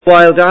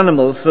Wild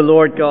animals the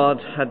Lord God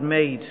had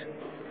made.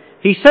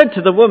 He said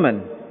to the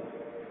woman,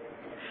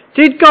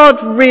 "Did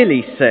God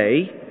really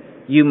say,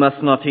 'You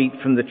must not eat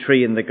from the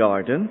tree in the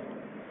garden'?"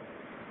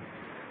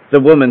 The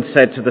woman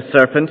said to the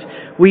serpent,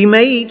 "We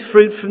may eat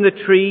fruit from the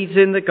trees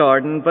in the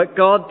garden, but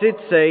God did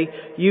say,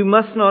 'You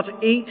must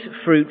not eat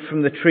fruit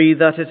from the tree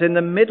that is in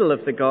the middle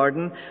of the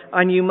garden,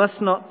 and you must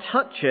not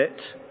touch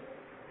it,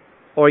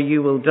 or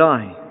you will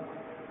die.'"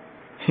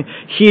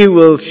 "You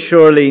will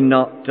surely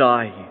not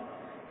die,"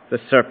 the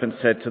serpent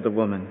said to the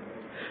woman.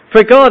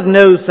 "For God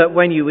knows that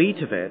when you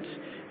eat of it,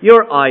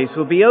 your eyes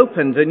will be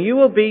opened, and you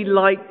will be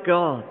like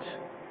God,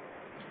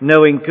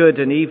 knowing good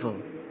and evil."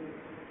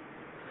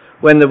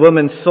 When the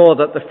woman saw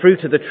that the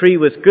fruit of the tree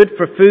was good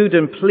for food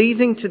and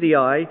pleasing to the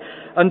eye,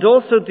 and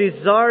also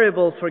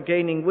desirable for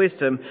gaining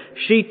wisdom,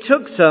 she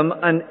took some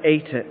and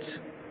ate it.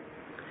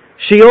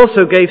 She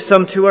also gave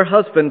some to her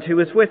husband who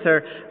was with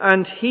her,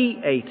 and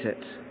he ate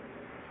it.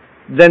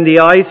 Then the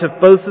eyes of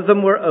both of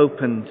them were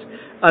opened,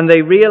 and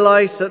they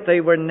realized that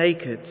they were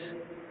naked.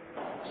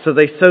 So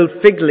they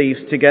sewed fig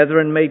leaves together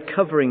and made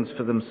coverings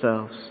for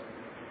themselves.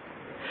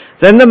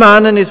 Then the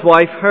man and his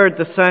wife heard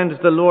the sound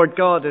of the Lord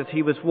God as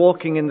he was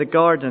walking in the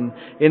garden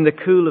in the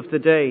cool of the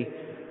day,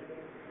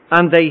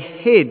 and they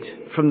hid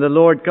from the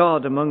Lord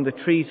God among the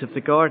trees of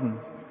the garden.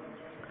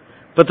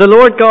 But the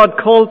Lord God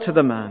called to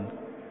the man,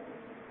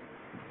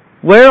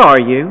 "Where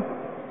are you?"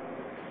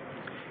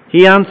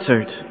 He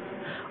answered,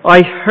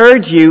 "I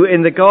heard you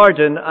in the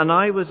garden, and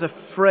I was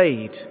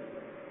afraid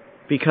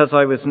because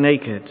I was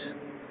naked,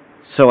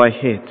 so I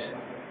hid."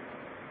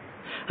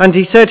 And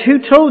he said, "Who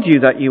told you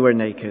that you were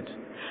naked?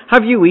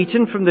 Have you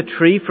eaten from the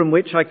tree from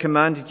which I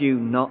commanded you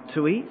not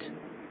to eat?"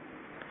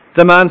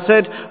 The man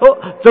said,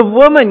 "Oh, the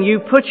woman you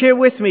put here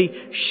with me,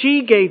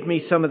 she gave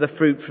me some of the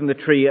fruit from the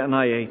tree, and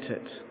I ate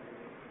it."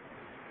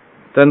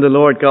 Then the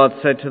Lord God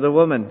said to the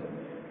woman,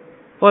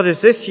 "What is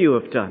this you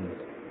have done?"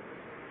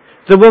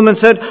 The woman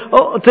said,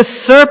 "Oh, the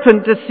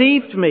serpent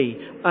deceived me,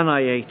 and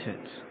I ate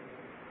it."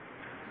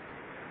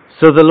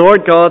 So the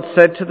Lord God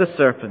said to the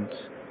serpent,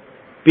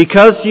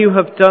 "Because you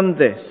have done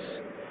this,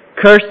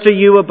 cursed are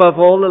you above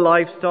all the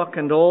livestock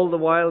and all the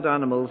wild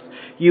animals.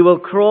 You will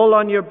crawl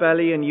on your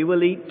belly, and you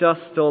will eat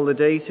dust all the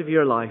days of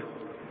your life.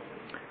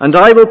 And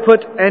I will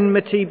put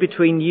enmity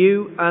between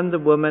you and the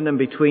woman, and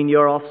between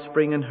your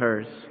offspring and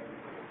hers.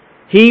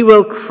 He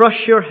will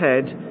crush your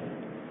head,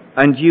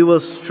 and you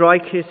will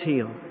strike his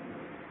heel."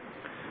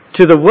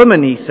 To the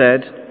woman he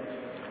said,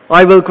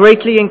 "I will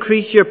greatly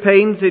increase your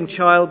pains in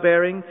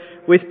childbearing.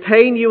 With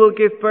pain you will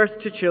give birth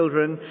to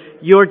children.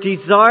 Your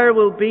desire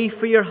will be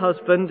for your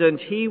husband, and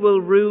he will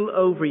rule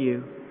over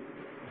you."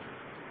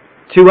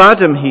 To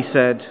Adam he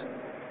said,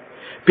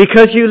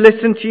 "Because you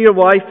listened to your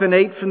wife and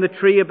ate from the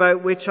tree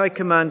about which I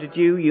commanded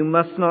you, you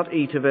must not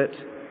eat of it.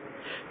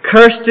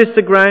 Cursed is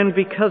the ground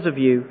because of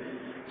you.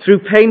 Through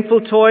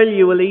painful toil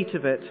you will eat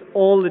of it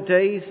all the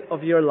days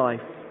of your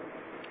life.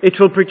 It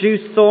will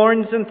produce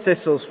thorns and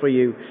thistles for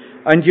you,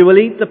 and you will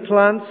eat the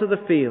plants of the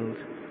field.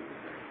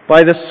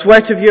 By the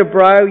sweat of your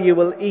brow you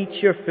will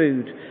eat your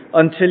food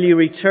until you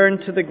return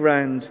to the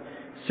ground,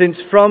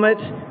 since from it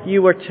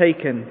you were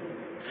taken.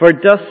 For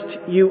dust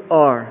you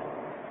are,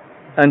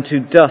 and to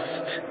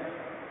dust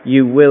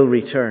you will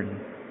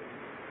return."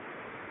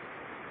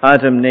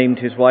 Adam named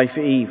his wife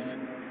Eve,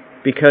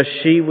 because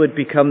she would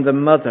become the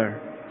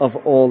mother of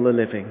all the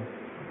living.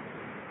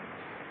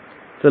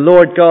 The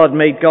Lord God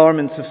made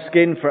garments of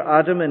skin for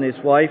Adam and his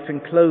wife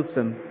and clothed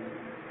them.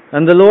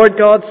 And the Lord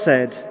God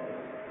said,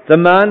 "The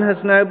man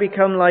has now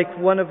become like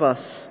one of us,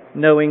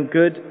 knowing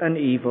good and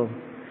evil.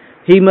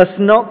 He must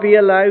not be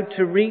allowed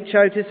to reach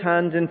out his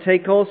hand and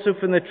take also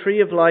from the tree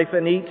of life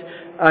and eat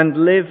and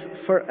live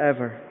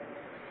forever."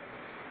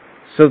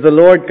 So the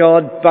Lord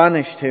God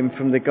banished him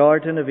from the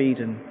Garden of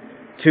Eden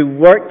to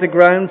work the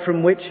ground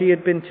from which he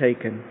had been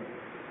taken.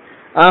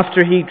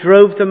 After he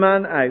drove the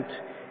man out,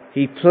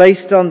 he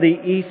placed on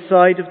the east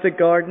side of the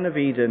Garden of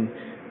Eden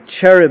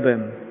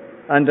cherubim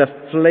and a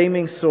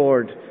flaming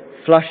sword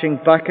flashing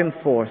back and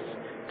forth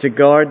to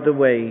guard the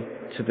way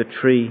to the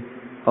tree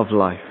of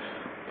life.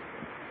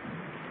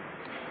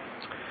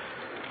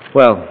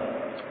 Well,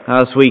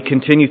 as we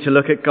continue to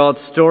look at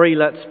God's story,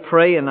 let's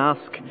pray and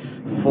ask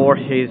for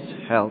his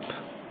help.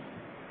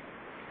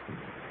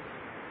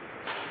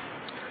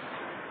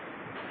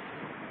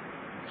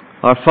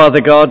 Our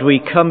Father God, we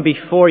come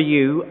before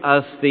you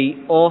as the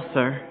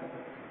author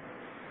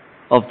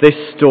of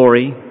this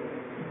story,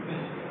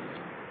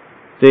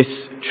 this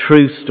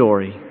true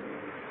story,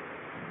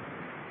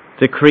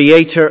 the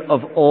creator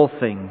of all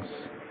things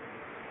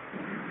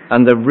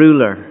and the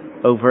ruler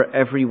over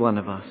every one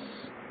of us.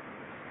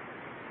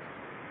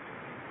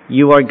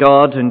 You are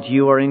God and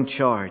you are in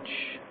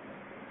charge.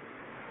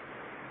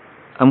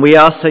 And we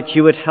ask that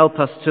you would help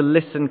us to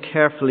listen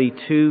carefully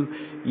to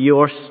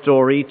your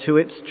story, to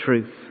its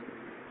truth,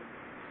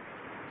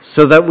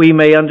 so that we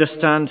may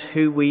understand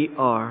who we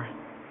are,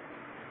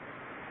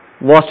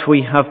 what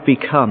we have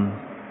become,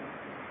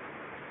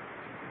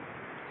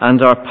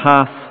 and our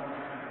path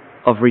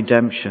of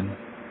redemption.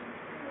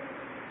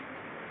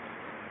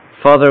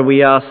 Father,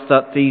 we ask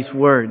that these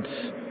words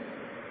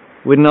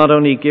would not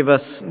only give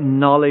us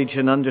knowledge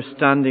and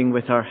understanding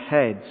with our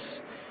heads,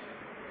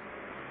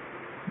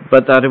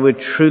 but that it would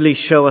truly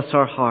show us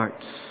our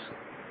hearts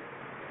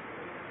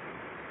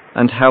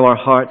and how our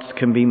hearts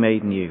can be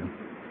made new.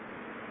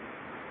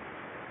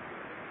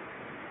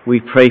 We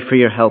pray for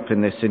your help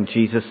in this in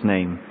Jesus'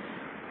 name.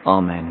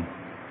 Amen.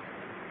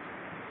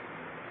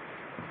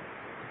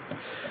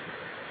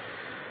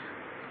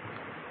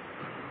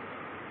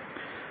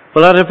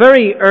 Well, at a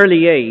very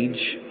early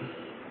age,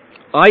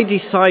 I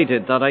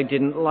decided that I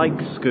didn't like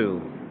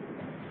school.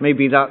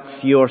 Maybe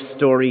that's your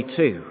story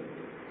too.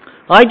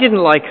 I didn't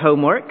like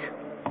homework,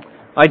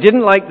 I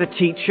didn't like the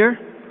teacher,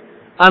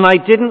 and I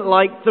didn't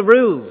like the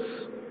rules.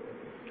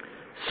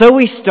 So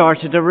we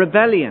started a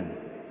rebellion.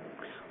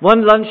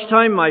 One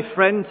lunchtime, my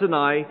friends and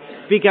I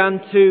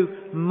began to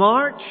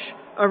march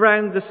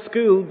around the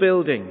school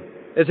building,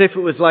 as if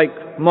it was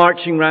like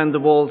marching around the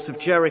walls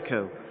of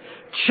Jericho,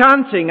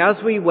 chanting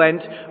as we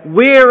went,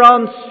 "We're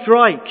on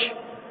strike,"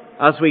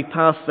 as we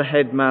passed the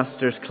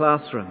headmaster's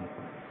classroom.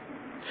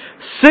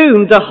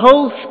 Soon the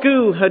whole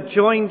school had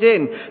joined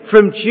in,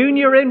 from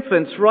junior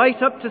infants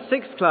right up to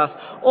 6th class,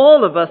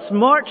 all of us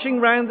marching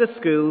round the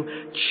school,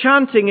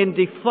 chanting in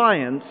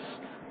defiance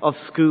of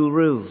school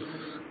rules.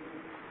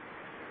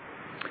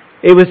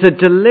 It was a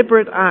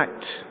deliberate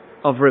act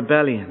of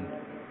rebellion.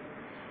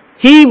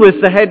 He was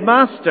the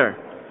headmaster.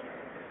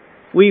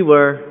 We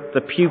were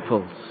the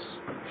pupils.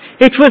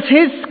 It was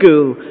his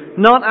school,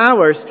 not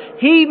ours.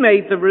 He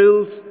made the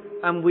rules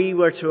and we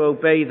were to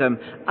obey them.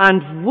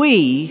 And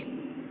we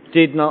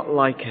did not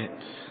like it.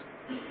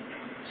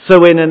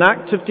 So in an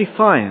act of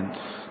defiance,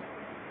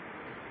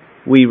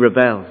 we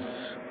rebelled.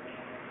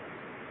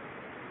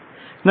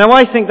 Now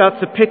I think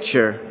that's a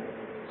picture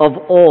of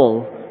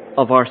all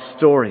of our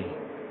story.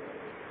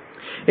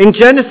 In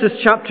Genesis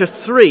chapter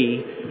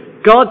 3,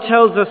 God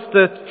tells us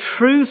the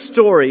true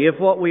story of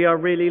what we are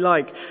really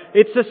like.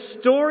 It's a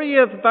story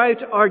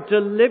about our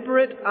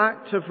deliberate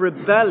act of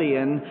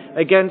rebellion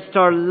against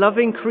our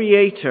loving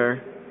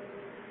Creator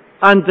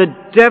and the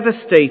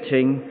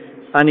devastating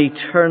and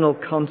eternal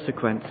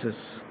consequences.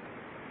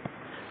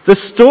 The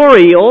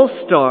story all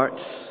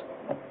starts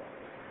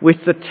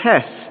with the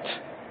test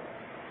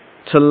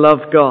to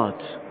love God.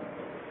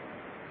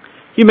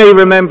 You may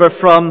remember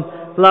from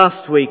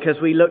last week as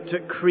we looked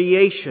at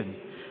creation,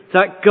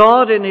 that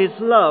God in His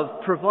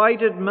love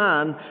provided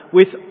man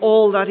with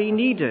all that he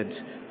needed.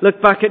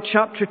 Look back at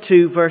chapter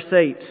 2, verse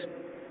 8.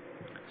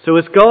 So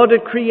as God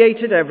had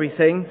created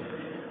everything,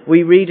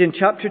 we read in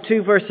chapter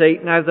 2, verse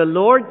 8, "Now the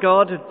Lord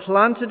God had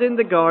planted in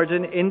the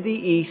garden in the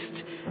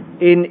east,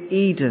 in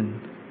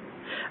Eden.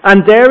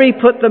 And there He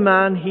put the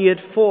man He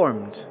had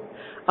formed.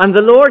 And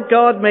the Lord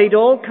God made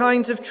all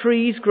kinds of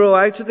trees grow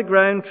out of the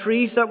ground,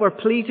 trees that were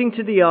pleasing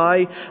to the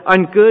eye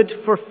and good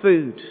for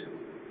food."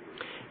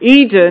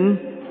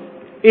 Eden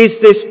is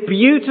this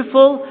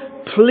beautiful,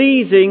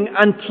 pleasing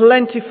and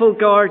plentiful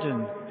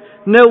garden.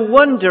 No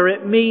wonder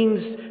it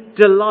means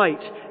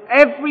delight.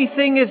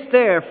 Everything is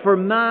there for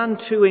man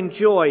to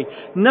enjoy.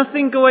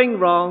 Nothing going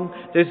wrong.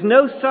 There's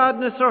no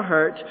sadness or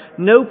hurt,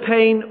 no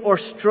pain or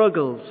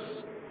struggles.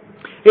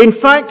 In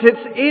fact,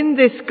 it's in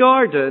this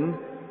garden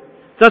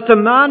that the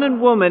man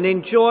and woman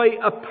enjoy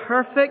a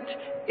perfect,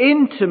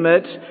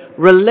 intimate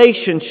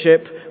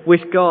relationship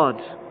with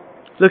God.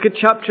 Look at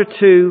chapter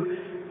 2,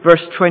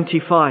 verse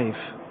 25.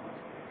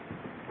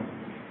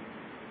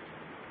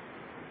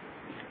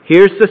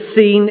 Here's the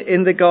scene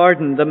in the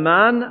garden. The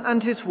man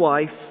and his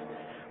wife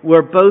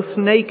were both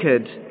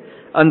naked,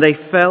 and they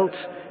felt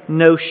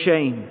no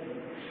shame.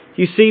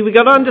 You see, we've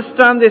got to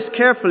understand this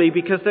carefully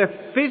because their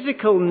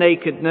physical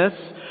nakedness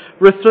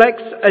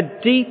reflects a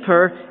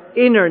deeper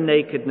inner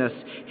nakedness.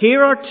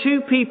 Here are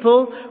two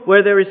people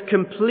where there is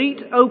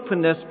complete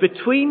openness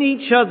between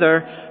each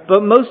other,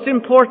 but most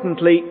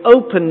importantly,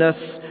 openness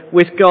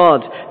with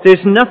God.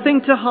 There's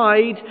nothing to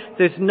hide.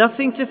 There's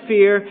nothing to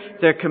fear.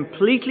 They're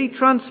completely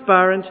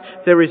transparent.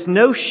 There is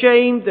no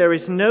shame. There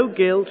is no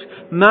guilt.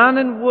 Man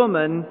and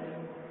woman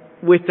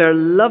with their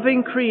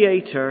loving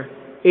Creator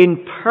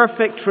in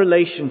perfect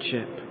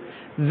relationship.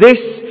 This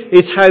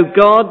is how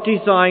God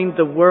designed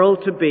the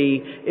world to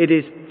be. It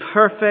is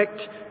perfect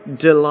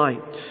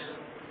delight.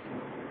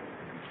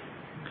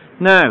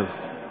 Now,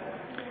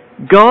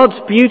 God's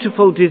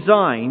beautiful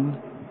design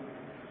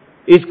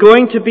is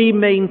going to be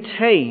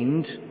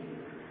maintained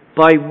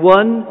by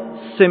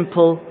one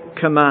simple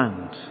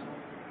command.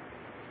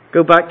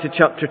 Go back to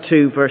chapter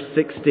 2, verse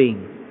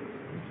 16.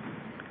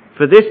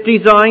 For this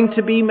design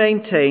to be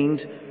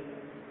maintained,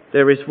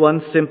 there is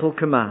one simple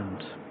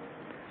command.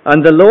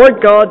 And the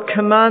Lord God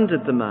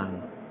commanded the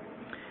man,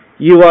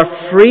 "You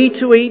are free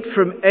to eat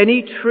from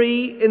any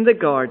tree in the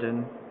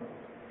garden,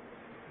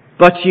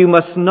 but you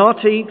must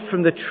not eat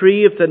from the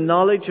tree of the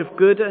knowledge of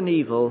good and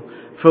evil,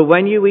 for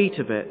when you eat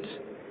of it,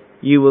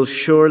 you will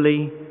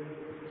surely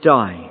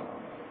die."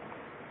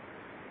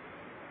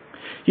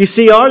 You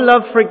see, our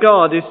love for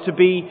God is to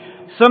be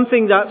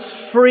something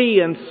that's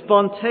free and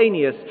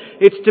spontaneous.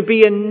 It's to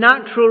be a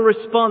natural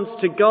response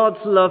to God's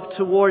love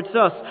towards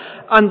us.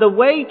 And the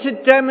way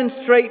to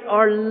demonstrate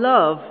our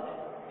love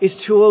is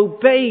to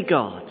obey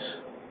God.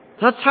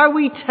 That's how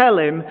we tell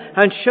Him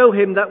and show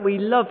Him that we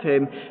love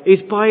Him, is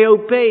by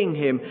obeying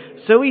Him.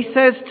 So He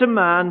says to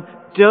man,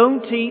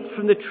 don't eat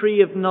from the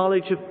tree of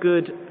knowledge of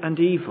good and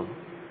evil.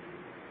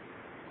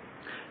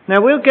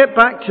 Now we'll get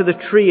back to the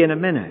tree in a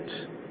minute.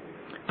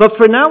 But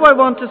for now I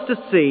want us to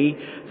see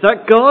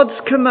that God's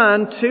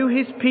command to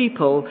His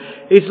people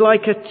is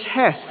like a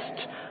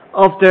test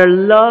of their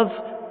love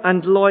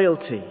and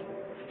loyalty.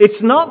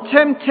 It's not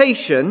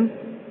temptation,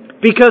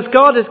 because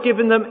God has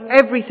given them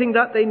everything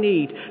that they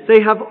need.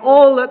 They have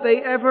all that they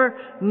ever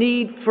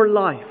need for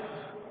life.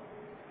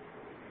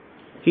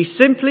 He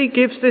simply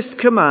gives this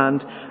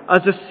command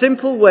as a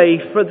simple way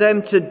for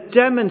them to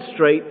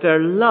demonstrate their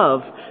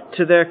love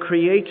to their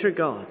Creator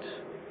God.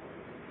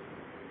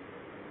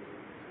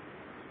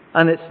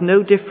 And it's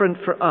no different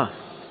for us.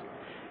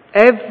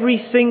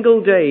 Every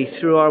single day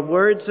through our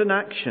words and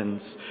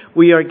actions,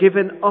 we are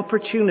given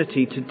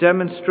opportunity to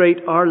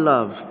demonstrate our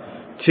love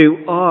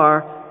to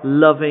our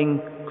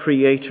loving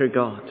Creator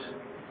God.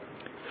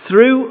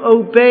 Through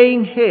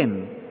obeying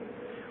Him,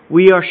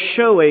 we are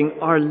showing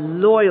our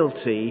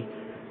loyalty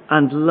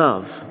and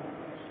love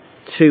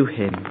to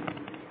Him.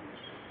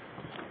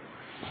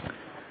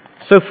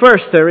 So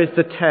first, there is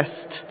the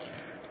test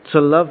to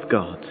love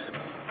God.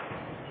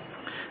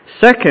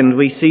 Second,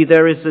 we see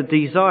there is a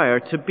desire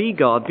to be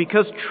God,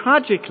 because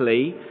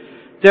tragically,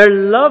 their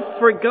love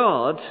for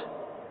God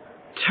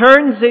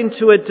turns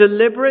into a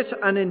deliberate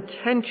and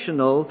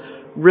intentional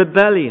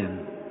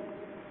rebellion.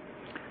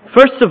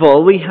 First of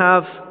all, we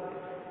have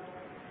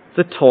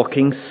the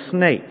talking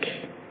snake.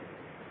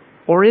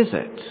 Or is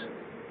it?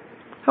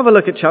 Have a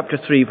look at chapter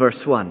 3,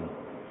 verse 1.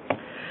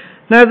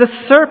 Now the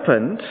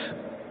serpent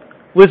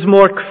was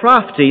more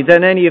crafty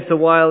than any of the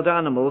wild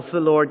animals the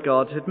Lord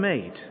God had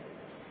made.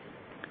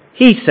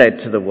 He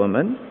said to the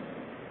woman,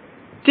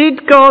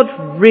 "Did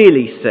God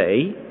really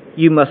say,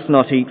 'You must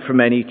not eat from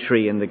any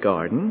tree in the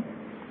garden'?"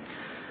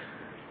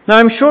 Now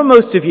I'm sure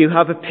most of you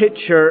have a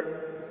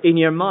picture in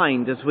your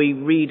mind as we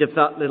read of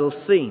that little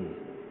scene,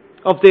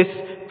 of this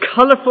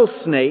colourful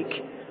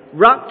snake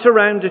wrapped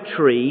around a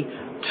tree,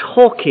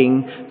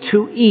 talking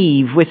to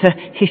Eve with a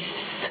hiss,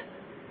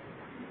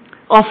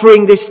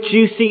 offering this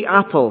juicy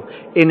apple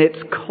in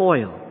its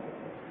coil.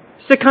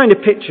 It's the kind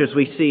of pictures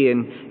we see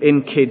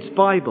in kids'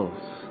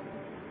 Bibles.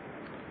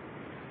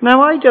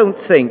 Now, I don't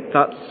think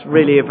that's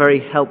really a very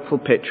helpful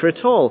picture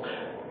at all.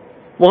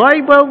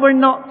 Why? Well, we're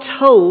not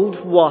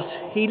told what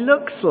he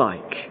looks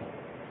like.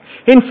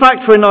 In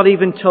fact, we're not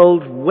even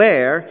told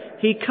where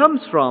he comes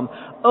from,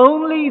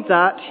 only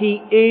that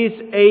he is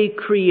a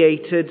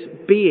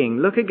created being.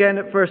 Look again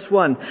at verse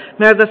 1.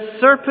 Now the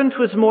serpent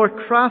was more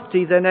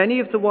crafty than any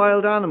of the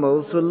wild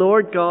animals the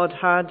Lord God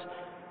had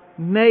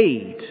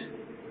made.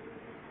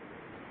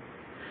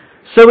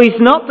 So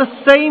he's not the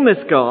same as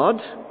God,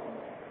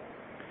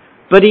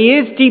 but he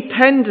is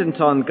dependent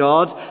on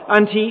God,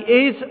 and he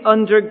is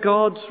under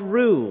God's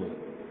rule.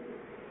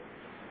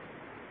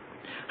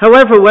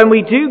 However, when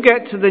we do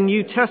get to the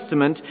New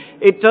Testament,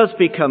 it does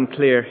become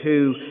clear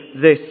who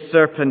this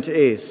serpent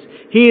is.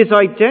 He is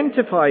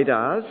identified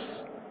as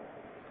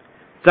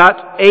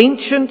that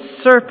ancient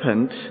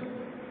serpent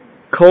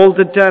called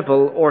the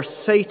devil or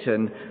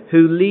Satan,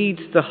 who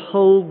leads the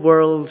whole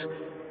world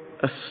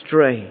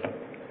astray.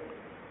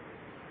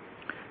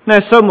 Now,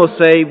 some will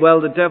say,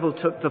 well, the devil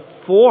took the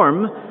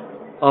form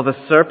of a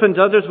serpent.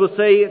 Others will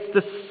say it's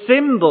the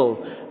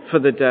symbol for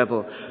the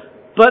devil.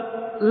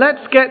 But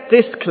let's get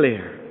this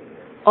clear.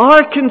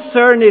 Our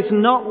concern is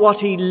not what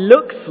he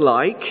looks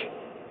like,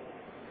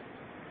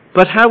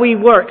 but how he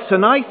works.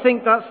 And I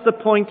think that's the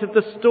point of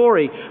the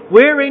story.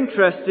 We're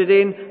interested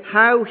in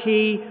how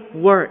he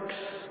works.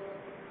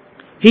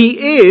 He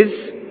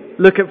is,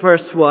 look at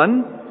verse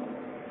 1,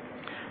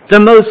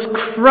 the most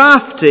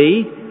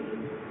crafty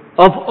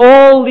of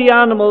all the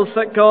animals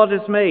that God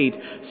has made.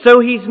 So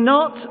he's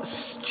not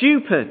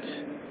stupid.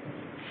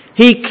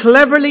 He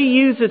cleverly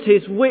uses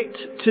his wit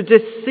to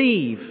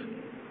deceive.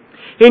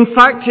 In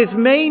fact, his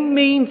main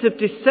means of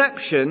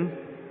deception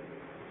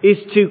is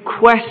to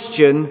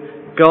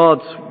question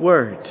God's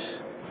word.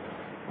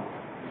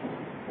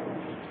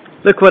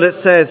 Look what it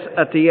says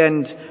at the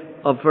end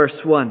of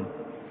verse 1.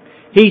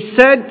 He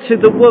said to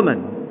the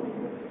woman,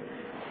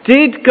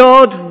 "Did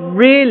God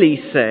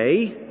really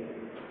say,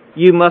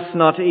 'You must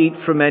not eat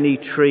from any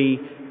tree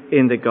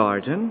in the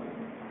garden'?"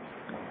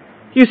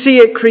 You see,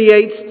 it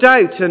creates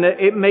doubt and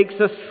it makes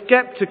us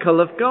skeptical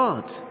of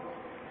God.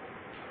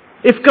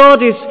 If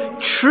God is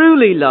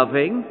truly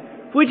loving,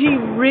 would he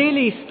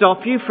really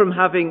stop you from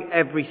having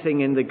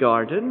everything in the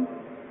garden?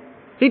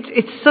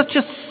 It's such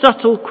a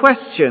subtle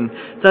question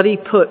that he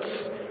puts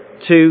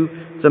to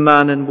the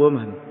man and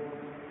woman.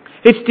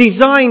 It's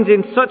designed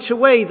in such a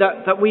way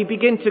that we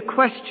begin to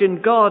question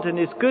God and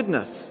his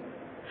goodness.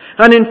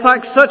 And in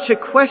fact, such a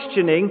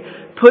questioning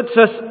puts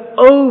us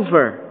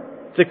over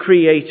the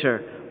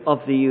Creator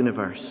of the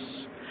universe.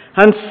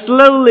 And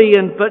slowly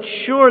and but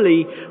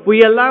surely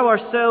we allow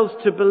ourselves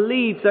to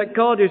believe that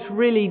God is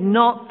really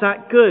not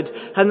that good,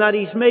 and that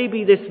He's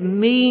maybe this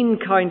mean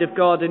kind of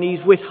God and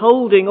He's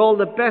withholding all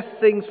the best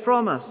things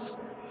from us.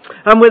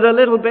 And with a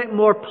little bit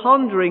more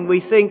pondering we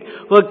think,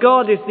 well,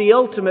 God is the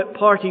ultimate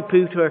party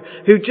pooter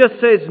who just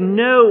says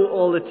no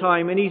all the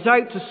time, and He's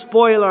out to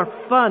spoil our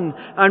fun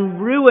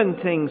and ruin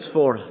things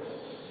for us.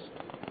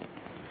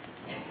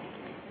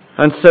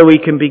 And so we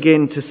can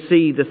begin to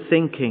see the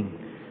thinking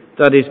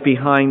that is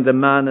behind the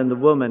man and the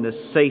woman as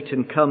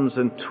Satan comes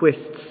and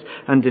twists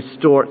and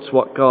distorts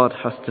what God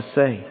has to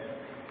say.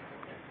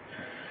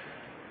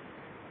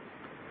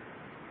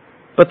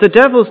 But the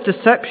devil's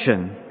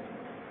deception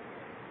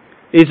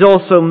is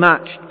also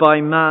matched by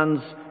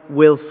man's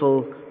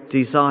willful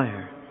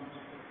desire.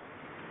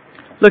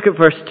 Look at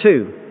verse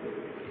 2.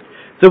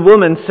 The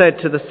woman said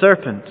to the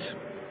serpent,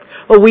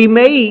 "Oh, we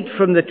may eat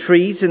from the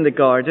trees in the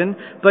garden,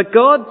 but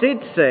God did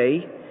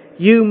say,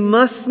 'You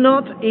must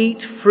not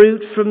eat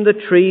fruit from the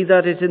tree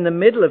that is in the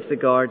middle of the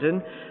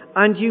garden,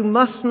 and you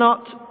must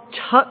not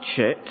touch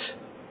it,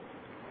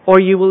 or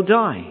you will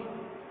die.'"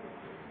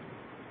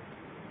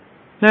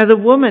 Now the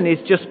woman is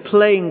just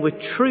playing with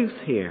truth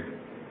here.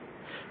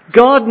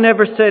 God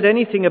never said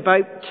anything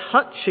about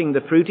touching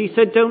the fruit. He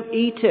said don't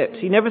eat it.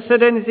 He never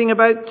said anything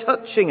about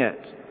touching it.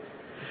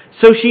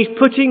 So she's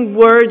putting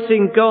words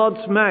in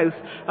God's mouth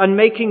and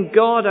making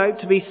God out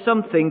to be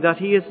something that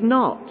He is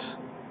not.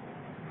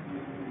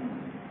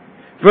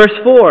 Verse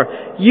 4,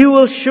 "You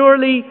will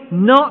surely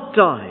not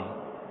die,"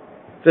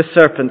 the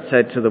serpent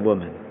said to the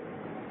woman.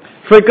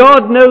 "For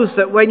God knows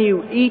that when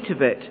you eat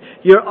of it,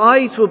 your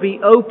eyes will be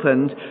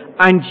opened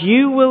and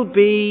you will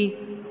be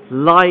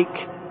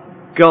like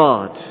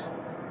God,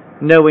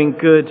 knowing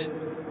good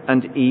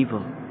and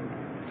evil."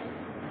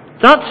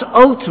 That's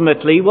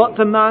ultimately what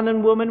the man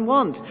and woman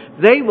want.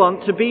 They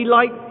want to be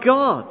like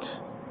God.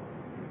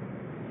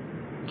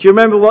 Do you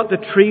remember what the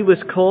tree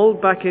was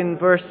called back in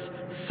verse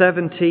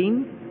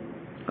 17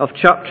 of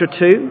chapter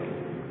 2?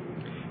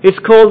 It's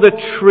called the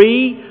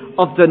tree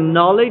of the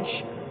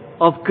knowledge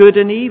of good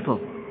and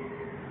evil.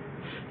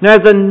 Now,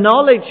 the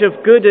knowledge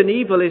of good and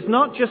evil is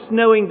not just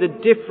knowing the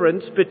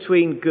difference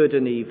between good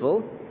and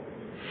evil.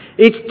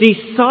 It's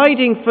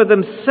deciding for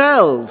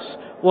themselves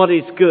what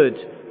is good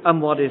and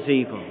what is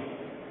evil.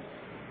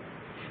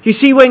 You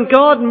see, when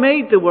God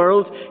made the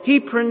world, He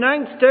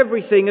pronounced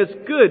everything as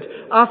good.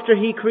 After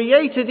He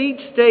created each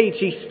stage,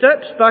 He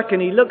steps back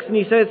and He looks and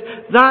He says,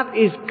 that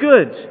is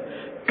good.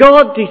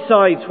 God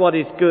decides what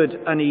is good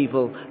and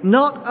evil,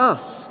 not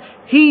us.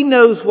 He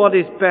knows what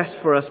is best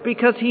for us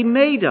because He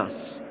made us.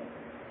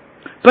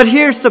 But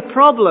here's the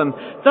problem.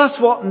 That's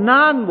what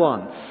man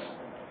wants.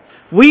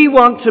 We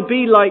want to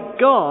be like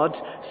God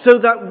so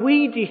that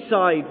we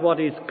decide what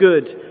is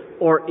good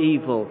or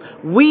evil.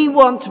 We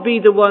want to be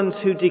the ones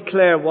who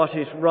declare what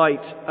is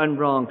right and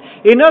wrong.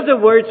 In other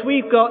words,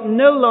 we've got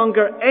no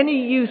longer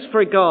any use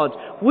for God.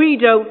 We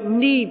don't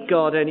need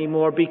God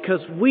anymore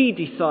because we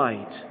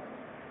decide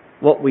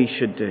what we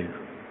should do.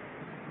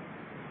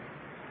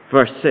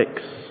 Verse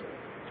 6.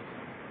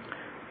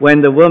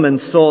 When the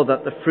woman saw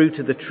that the fruit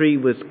of the tree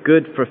was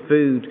good for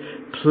food,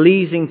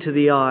 pleasing to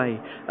the eye,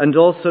 and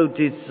also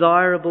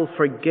desirable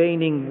for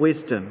gaining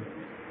wisdom,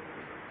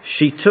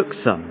 she took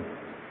some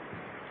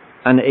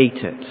and ate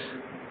it.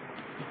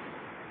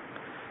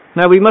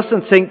 Now, we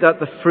mustn't think that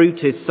the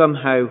fruit is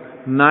somehow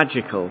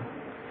magical.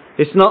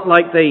 It's not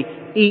like they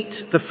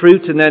eat the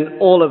fruit and then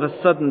all of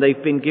a sudden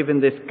they've been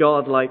given this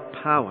godlike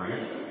power.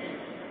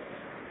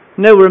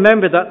 No,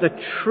 remember that the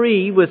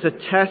tree was a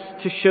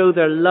test to show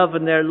their love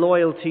and their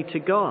loyalty to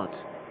God.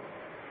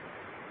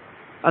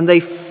 And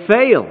they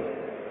fail.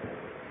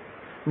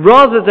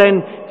 Rather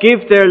than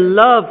give their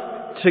love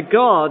to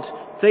God,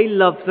 they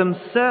love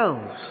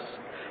themselves.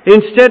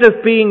 Instead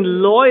of being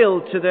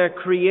loyal to their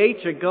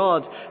Creator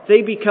God,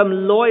 they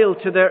become loyal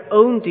to their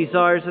own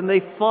desires and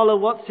they follow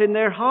what's in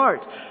their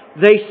heart.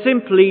 They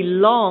simply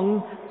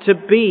long to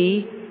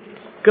be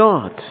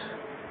God.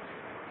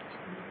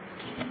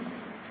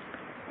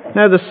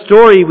 Now, the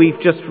story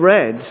we've just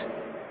read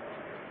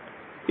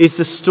is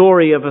the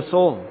story of us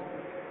all.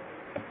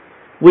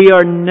 We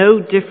are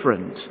no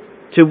different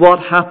to what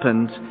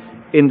happened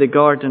in the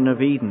Garden of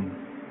Eden.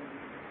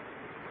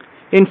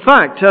 In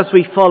fact, as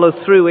we follow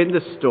through in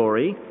the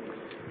story,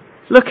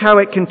 look how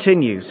it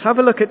continues. Have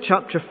a look at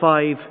chapter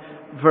 5,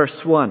 verse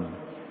 1.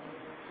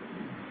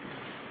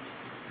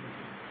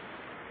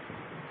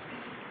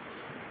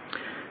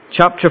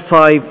 Chapter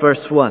 5,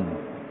 verse 1.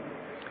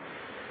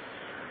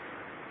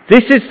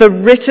 This is the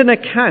written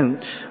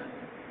account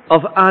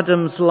of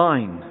Adam's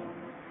line.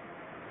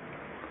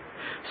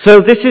 So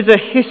this is a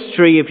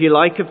history, if you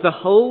like, of the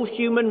whole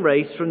human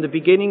race from the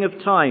beginning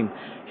of time.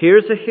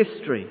 Here's a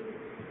history.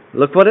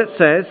 Look what it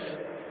says.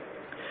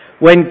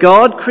 When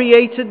God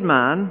created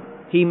man,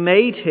 He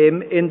made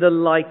him in the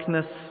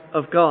likeness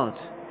of God.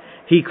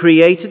 He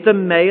created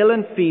them male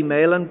and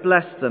female and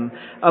blessed them.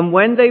 And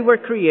when they were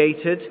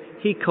created,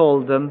 He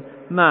called them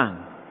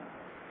man.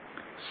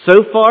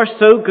 So far,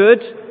 so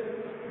good.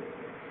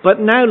 But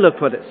now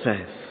look what it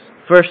says.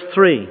 Verse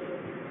 3.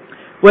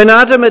 When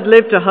Adam had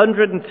lived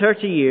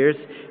 130 years,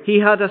 he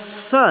had a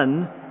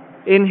son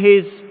in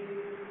his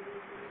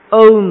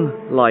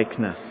own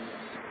likeness,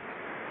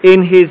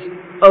 in his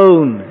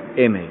own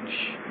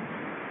image,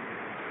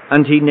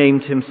 and he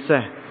named him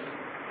Seth.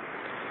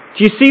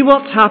 Do you see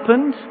what's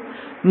happened?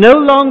 No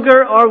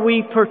longer are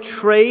we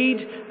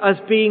portrayed as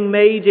being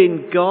made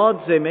in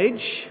God's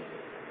image.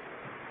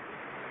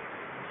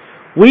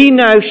 We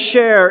now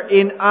share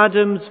in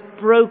Adam's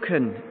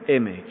broken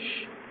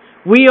image.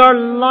 We are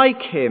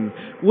like him.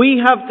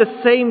 We have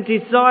the same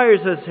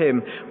desires as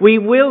him. We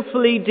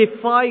willfully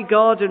defy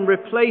God and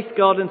replace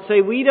God and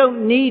say, we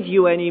don't need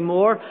you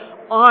anymore.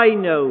 I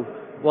know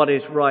what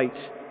is right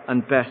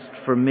and best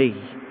for me.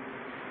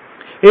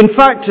 In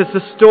fact, as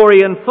the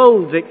story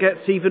unfolds, it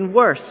gets even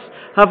worse.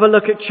 Have a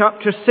look at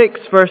chapter 6,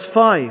 verse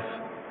 5.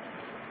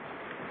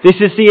 This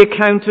is the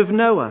account of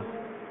Noah.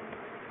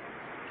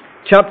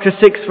 Chapter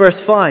 6, verse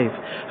 5.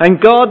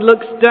 And God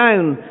looks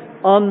down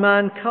on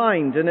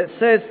mankind, and it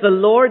says, the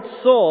Lord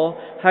saw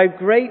how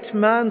great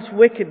man's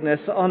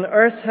wickedness on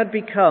earth had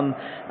become,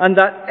 and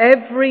that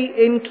every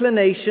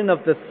inclination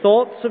of the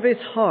thoughts of his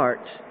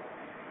heart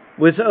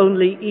was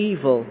only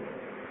evil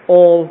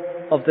all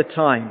of the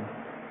time.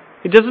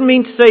 It doesn't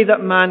mean to say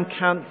that man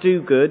can't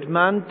do good.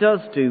 Man does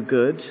do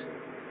good.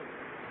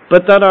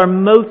 But that our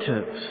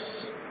motives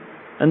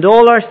and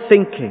all our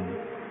thinking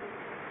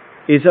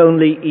is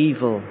only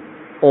evil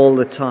all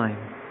the time.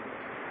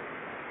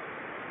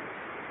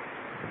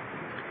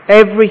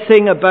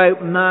 Everything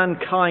about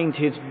mankind,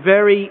 his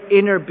very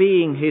inner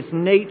being, his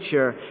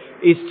nature,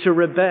 is to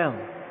rebel.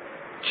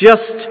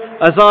 Just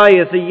as I,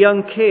 as a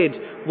young kid,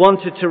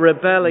 wanted to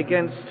rebel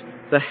against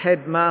the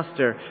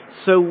headmaster,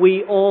 so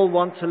we all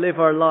want to live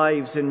our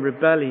lives in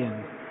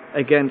rebellion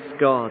against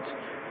God.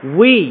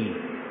 We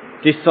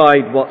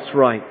decide what's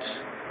right,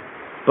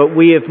 but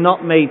we have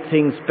not made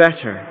things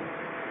better.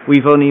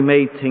 We've only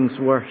made things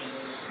worse.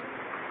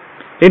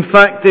 In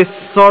fact, this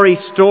sorry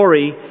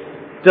story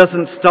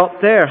doesn't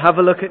stop there. Have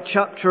a look at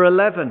chapter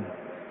 11,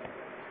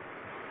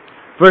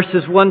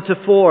 verses 1 to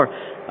 4,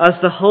 as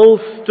the whole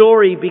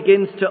story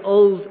begins to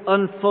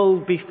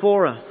unfold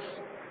before us.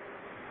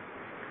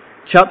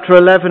 Chapter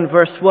 11,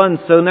 verse 1.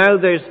 So now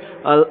there's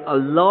a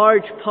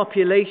large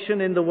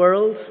population in the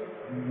world,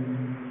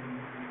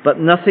 but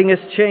nothing has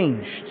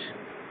changed.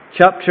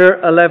 Chapter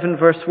 11,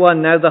 verse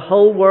 1. Now the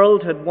whole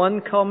world had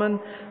one common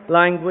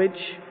language.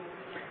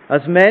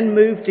 As men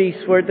moved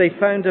eastward, they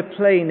found a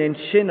plain in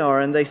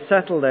Shinar, and they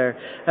settled there.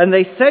 And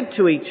they said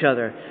to each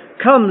other,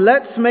 come,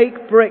 let's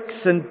make bricks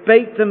and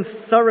bake them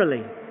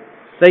thoroughly.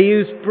 They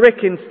used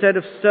brick instead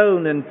of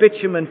stone and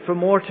bitumen for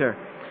mortar.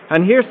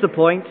 And here's the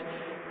point.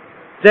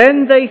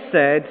 Then they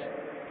said,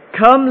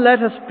 come,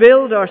 let us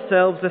build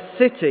ourselves a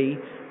city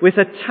with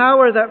a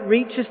tower that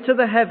reaches to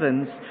the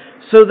heavens,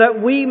 so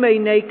that we may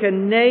make a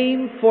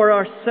name for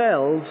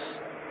ourselves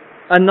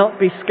and not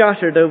be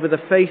scattered over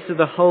the face of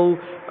the whole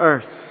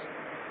earth.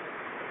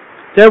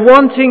 They're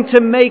wanting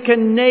to make a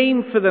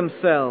name for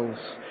themselves,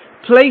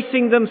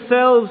 placing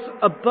themselves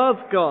above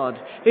God.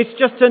 It's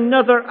just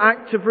another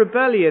act of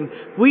rebellion.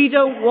 We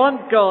don't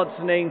want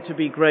God's name to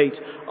be great.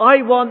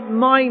 I want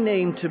my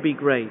name to be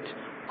great.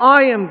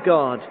 I am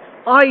God.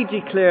 I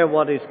declare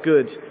what is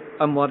good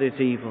and what is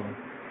evil.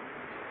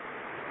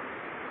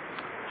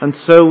 And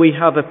so we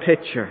have a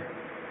picture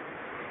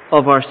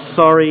of our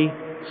sorry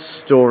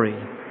story.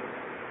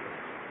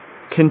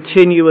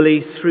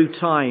 Continually through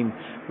time,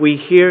 we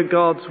hear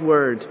God's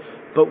word,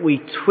 but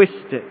we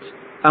twist it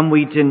and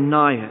we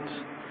deny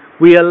it.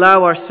 We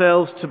allow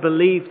ourselves to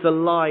believe the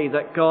lie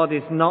that God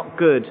is not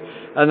good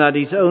and that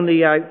He's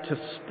only out to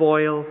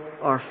spoil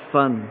our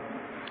fun.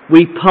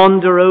 We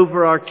ponder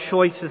over our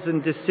choices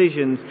and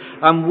decisions,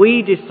 and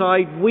we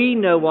decide we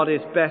know what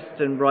is best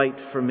and right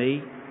for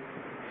me.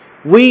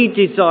 We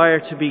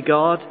desire to be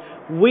God,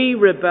 we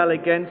rebel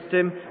against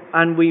Him,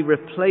 and we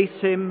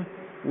replace Him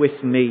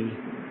with me.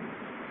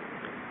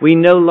 We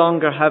no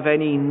longer have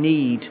any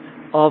need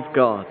of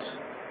God,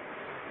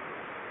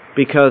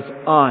 because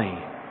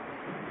I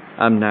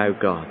am now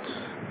God.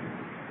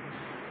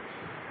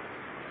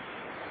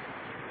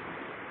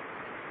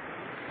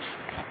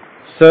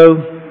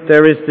 So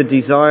there is the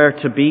desire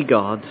to be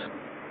God,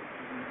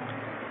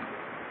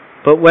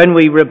 but when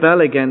we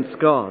rebel against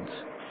God,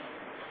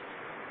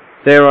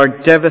 there are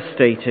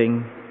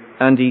devastating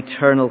and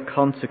eternal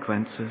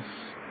consequences.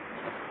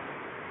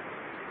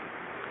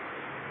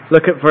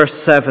 Look at verse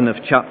 7 of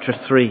chapter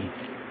 3.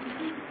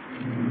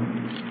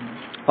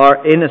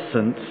 Our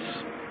innocence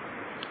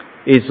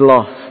is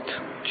lost.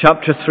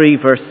 Chapter 3,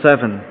 verse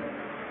 7.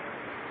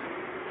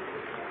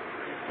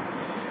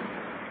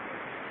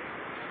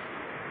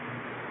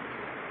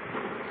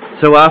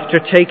 So after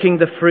taking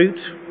the fruit,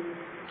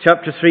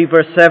 chapter 3,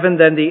 verse 7,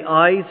 then the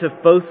eyes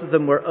of both of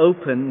them were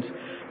opened,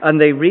 and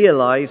they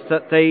realized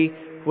that they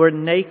were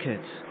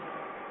naked.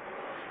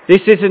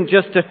 This isn't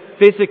just a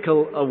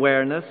physical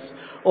awareness.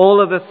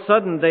 All of a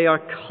sudden they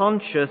are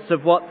conscious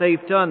of what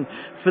they've done.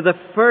 For the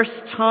first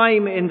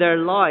time in their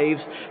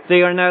lives,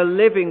 they are now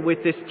living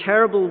with this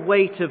terrible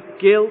weight of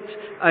guilt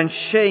and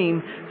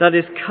shame that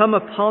has come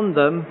upon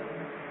them.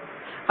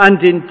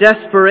 And in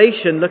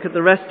desperation, look at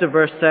the rest of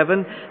verse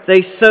 7,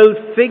 they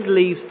sewed fig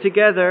leaves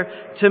together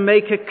to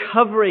make a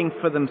covering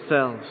for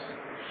themselves.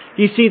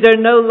 You see, they're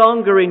no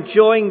longer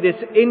enjoying this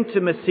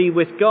intimacy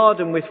with God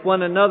and with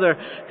one another.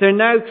 They're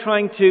now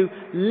trying to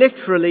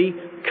literally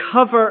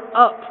cover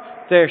up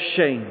their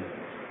shame.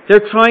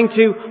 They're trying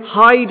to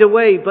hide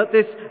away, but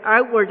this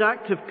outward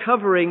act of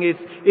covering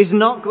is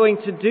not going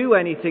to do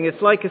anything.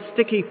 It's like a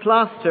sticky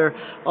plaster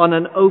on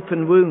an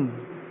open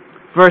wound.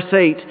 Verse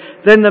 8,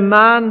 then the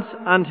man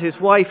and his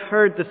wife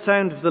heard the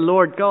sound of the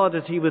Lord God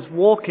as he was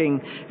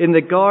walking in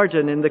the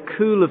garden in the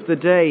cool of the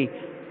day,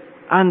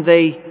 and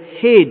they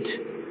hid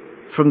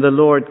from the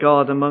Lord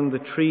God among the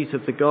trees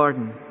of the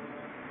garden.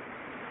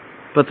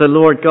 But the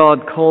Lord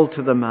God called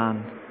to the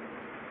man,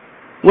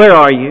 where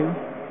are you?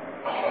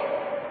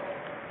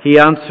 He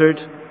answered,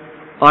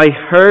 I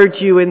heard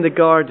you in the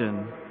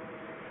garden,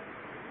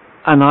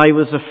 and I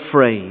was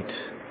afraid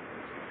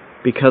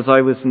because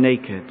I was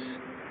naked,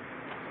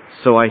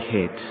 so I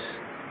hid.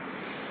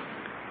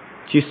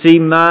 Do you see,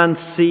 man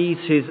sees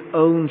his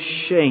own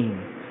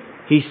shame.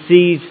 He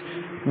sees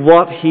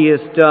what he has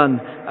done,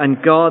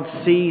 and God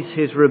sees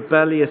his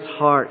rebellious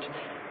heart.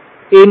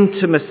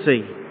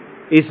 Intimacy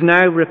is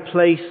now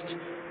replaced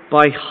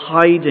by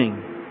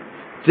hiding.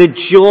 The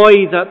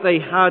joy that they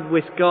had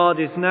with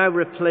God is now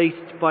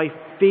replaced by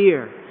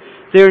fear.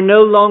 They're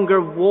no longer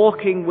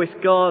walking with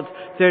God.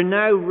 They're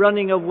now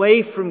running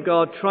away from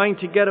God, trying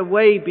to get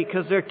away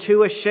because they're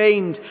too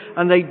ashamed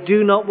and they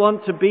do not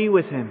want to be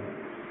with Him.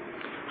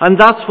 And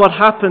that's what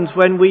happens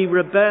when we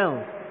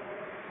rebel.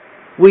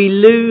 We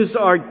lose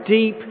our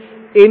deep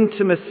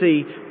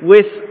intimacy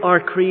with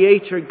our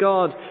Creator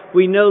God.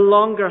 We no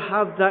longer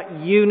have that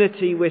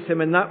unity with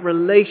Him and that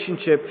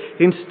relationship.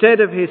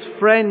 Instead of His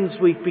friends,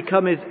 we've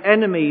become His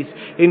enemies.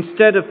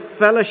 Instead of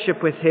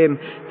fellowship with Him,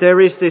 there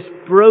is this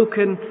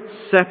broken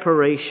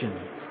separation.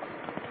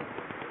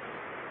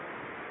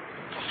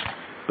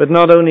 But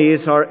not only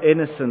is our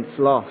innocence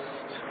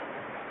lost,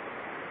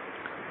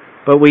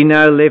 but we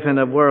now live in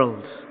a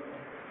world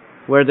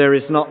where there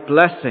is not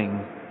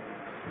blessing,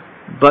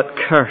 but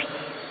curse.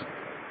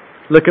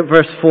 Look at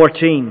verse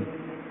 14.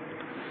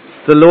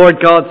 The Lord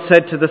God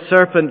said to the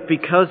serpent,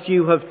 because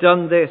you have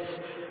done this,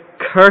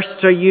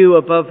 cursed are you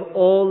above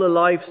all the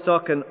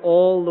livestock and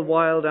all the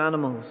wild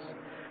animals.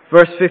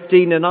 Verse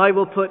 15, and I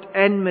will put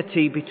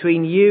enmity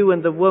between you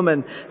and the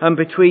woman, and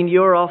between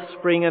your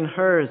offspring and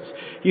hers.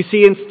 You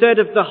see, instead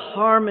of the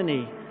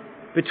harmony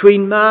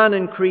between man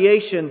and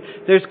creation,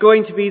 there's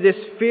going to be this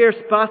fierce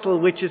battle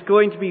which is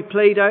going to be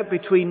played out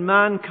between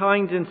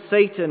mankind and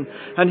Satan.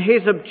 And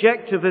his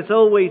objective, as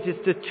always, is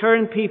to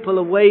turn people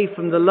away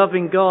from the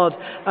loving God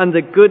and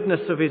the goodness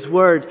of His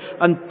Word.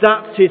 And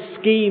that's his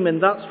scheme, and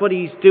that's what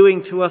he's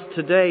doing to us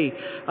today.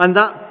 And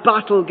that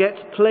battle gets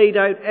played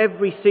out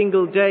every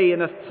single day in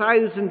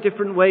 1,000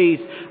 different ways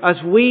as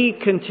we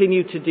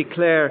continue to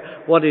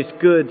declare what is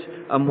good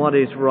and what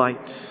is right.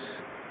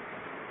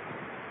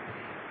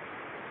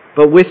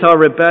 But with our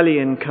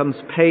rebellion comes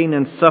pain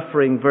and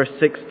suffering. Verse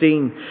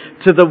 16.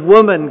 To the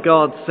woman,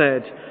 God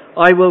said,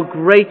 I will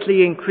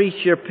greatly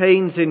increase your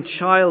pains in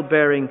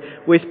childbearing.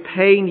 With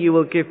pain you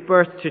will give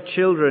birth to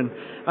children.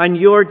 And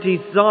your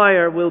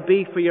desire will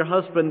be for your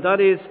husband.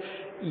 That is,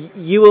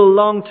 you will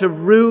long to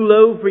rule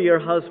over your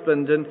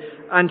husband,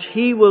 and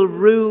he will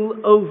rule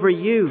over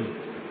you.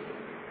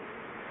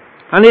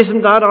 And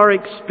isn't that our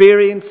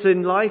experience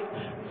in life?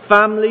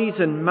 Families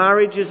and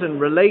marriages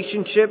and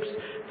relationships,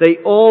 they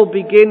all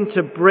begin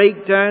to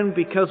break down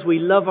because we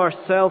love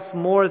ourselves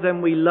more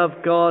than we love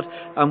God,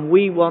 and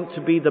we want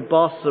to be the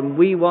boss and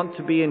we want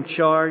to be in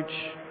charge.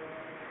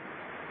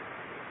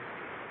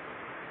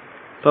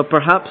 But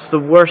perhaps the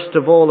worst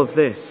of all of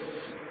this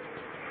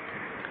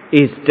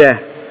is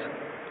death.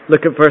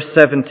 Look at verse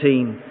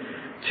 17.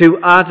 To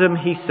Adam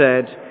he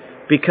said,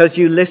 because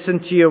you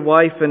listened to your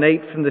wife and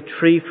ate from the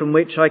tree from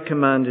which I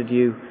commanded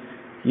you,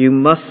 you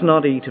must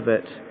not eat of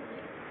it.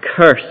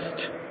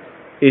 Cursed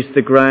is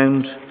the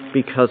ground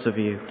because of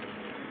you.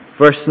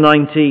 Verse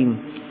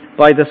 19.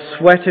 By the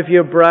sweat of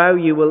your brow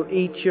you will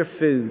eat your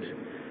food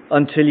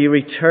until you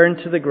return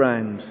to the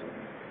ground,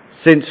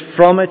 since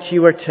from it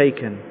you are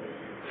taken,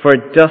 for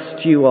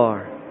dust you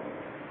are,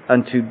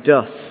 and to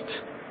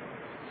dust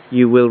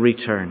you will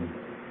return.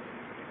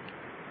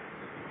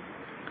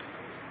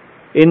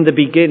 In the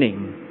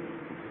beginning,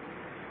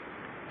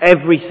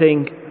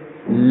 everything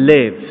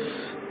lives.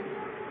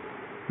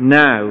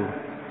 Now,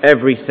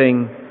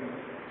 everything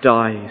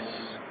dies.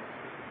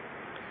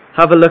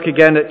 Have a look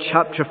again at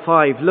chapter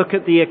 5. Look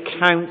at the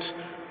account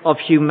of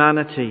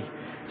humanity.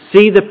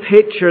 See the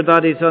picture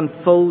that is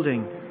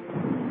unfolding.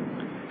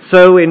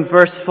 So in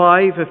verse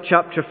 5 of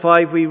chapter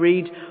 5 we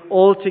read,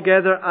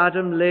 altogether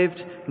Adam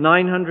lived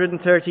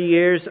 930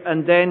 years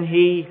and then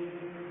he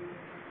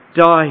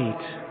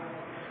died.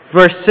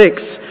 Verse 6,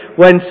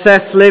 When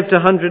Seth lived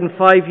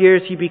 105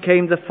 years, he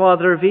became the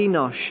father of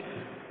Enosh.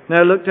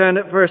 Now look down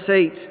at verse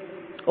 8.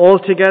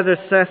 Altogether,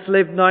 Seth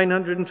lived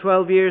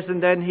 912 years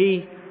and then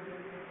he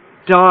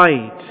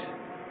died.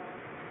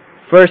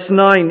 Verse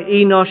 9,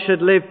 Enosh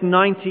had lived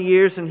 90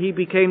 years and he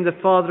became the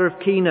father of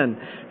Kenan.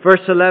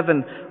 Verse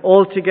 11,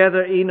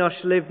 altogether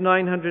Enosh lived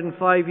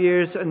 905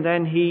 years and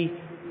then he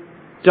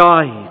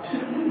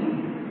died.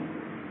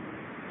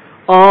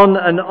 On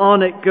and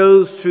on it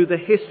goes through the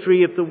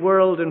history of the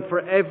world, and for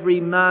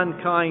every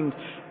mankind,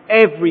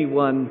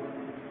 everyone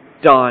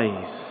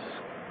dies.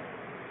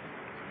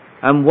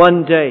 And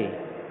one day,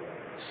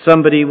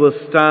 somebody will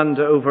stand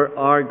over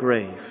our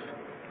grave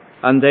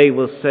and they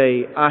will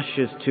say,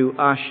 ashes to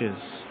ashes,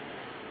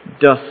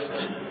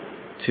 dust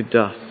to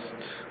dust.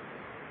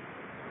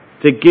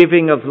 The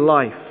giving of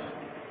life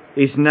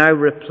is now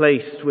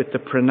replaced with the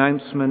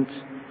pronouncement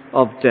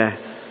of death.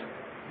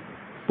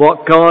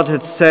 What God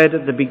had said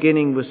at the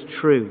beginning was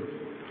true.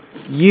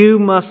 You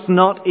must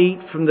not eat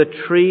from the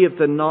tree of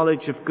the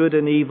knowledge of good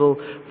and evil,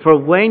 for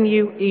when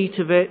you eat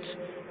of it,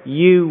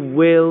 you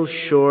will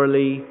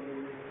surely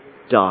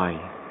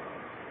die.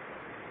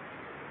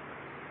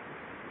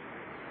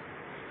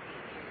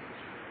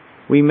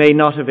 We may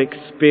not have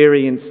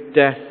experienced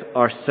death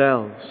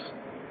ourselves,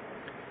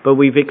 but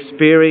we've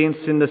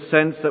experienced in the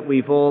sense that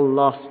we've all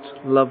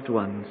lost loved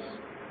ones.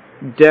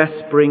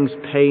 Death brings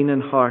pain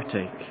and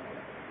heartache.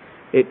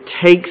 It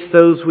takes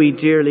those we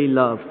dearly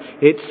love.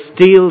 It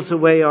steals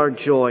away our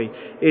joy.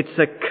 It's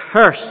a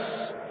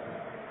curse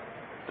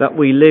that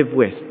we live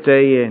with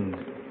day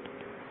in,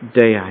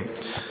 day out.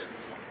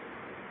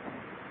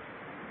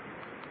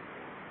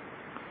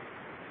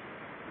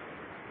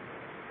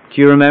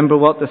 Do you remember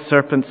what the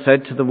serpent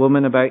said to the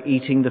woman about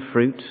eating the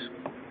fruit?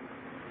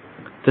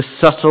 The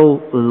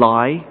subtle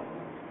lie.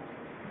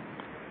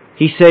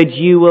 He said,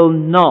 you will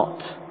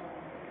not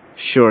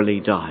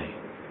surely die.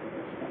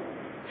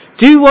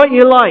 Do what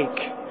you like.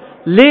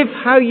 Live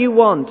how you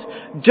want.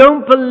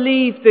 Don't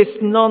believe this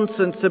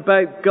nonsense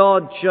about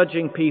God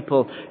judging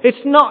people.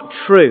 It's not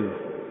true.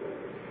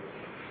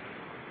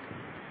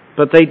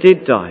 But they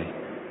did die.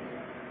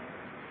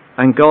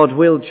 And God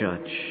will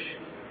judge.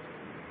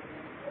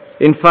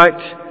 In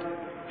fact,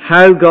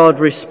 how God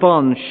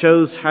responds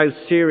shows how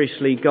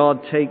seriously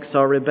God takes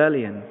our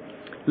rebellion.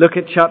 Look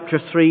at chapter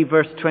 3,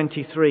 verse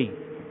 23.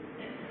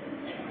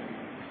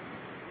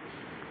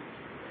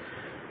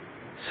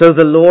 So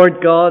the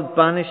Lord God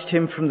banished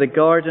him from the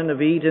Garden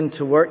of Eden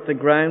to work the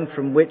ground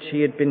from which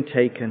he had been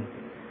taken.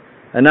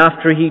 And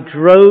after he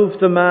drove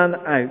the man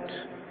out,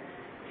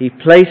 he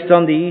placed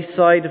on the east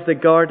side of the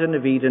Garden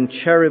of Eden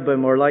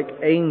cherubim, or like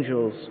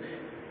angels,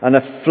 and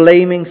a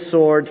flaming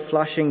sword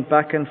flashing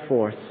back and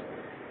forth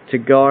to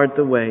guard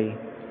the way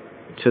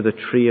to the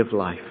tree of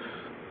life.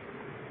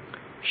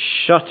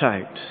 Shut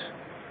out,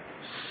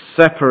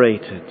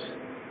 separated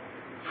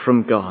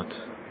from God.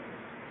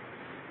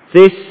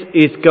 This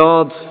is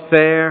God's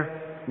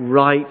fair,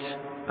 right,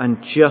 and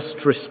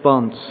just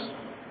response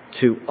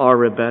to our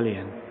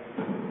rebellion.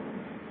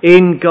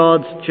 In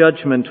God's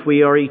judgment,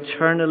 we are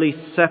eternally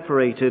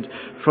separated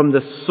from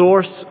the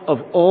source of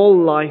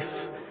all life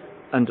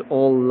and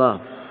all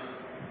love.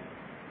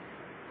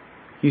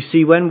 You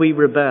see, when we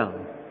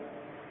rebel,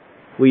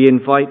 we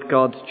invite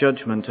God's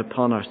judgment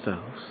upon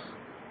ourselves.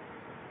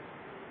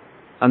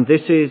 And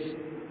this is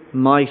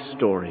my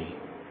story.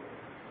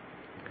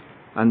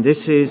 And this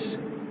is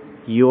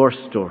your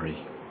story.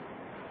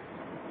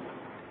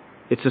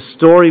 It's a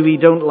story we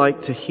don't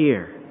like to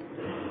hear,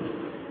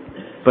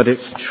 but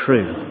it's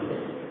true.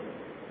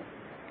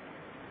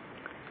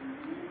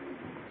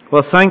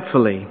 Well,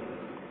 thankfully,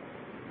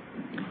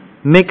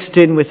 mixed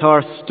in with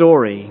our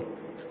story,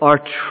 our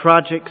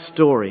tragic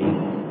story,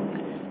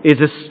 is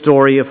a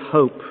story of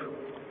hope.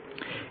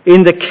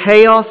 In the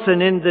chaos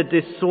and in the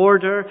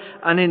disorder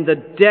and in the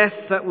death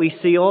that we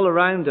see all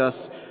around us,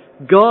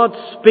 God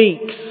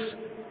speaks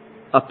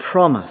a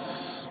promise.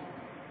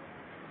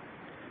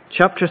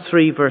 Chapter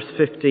 3, verse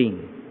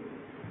 15.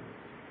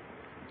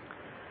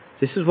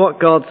 This is what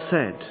God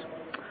said.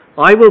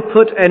 I will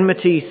put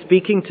enmity,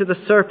 speaking to the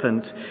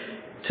serpent,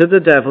 to the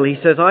devil. He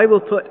says, I will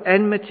put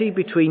enmity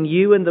between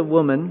you and the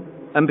woman,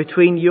 and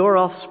between your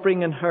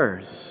offspring and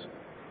hers.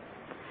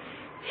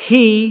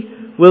 He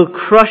will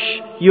crush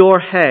your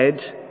head,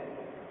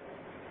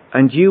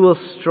 and you will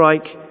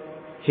strike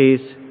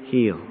his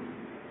heel.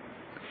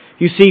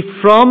 You see,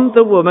 from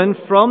the woman,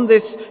 from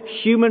this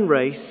human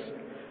race,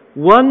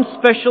 one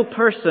special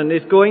person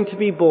is going to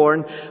be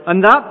born,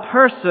 and that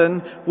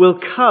person will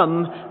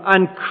come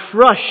and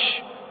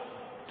crush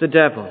the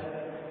devil,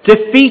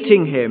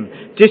 defeating him,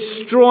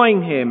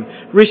 destroying him,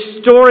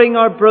 restoring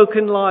our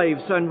broken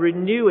lives, and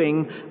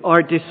renewing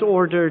our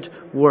disordered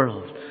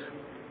world.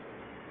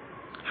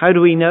 How do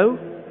we know?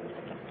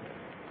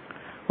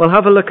 Well,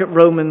 have a look at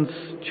Romans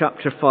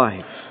chapter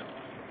 5.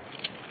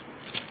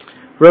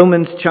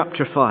 Romans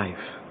chapter 5.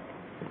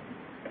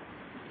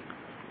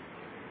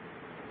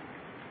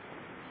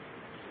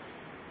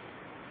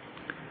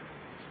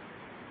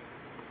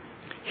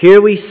 Here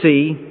we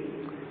see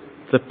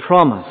the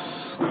promise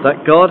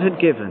that God had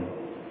given,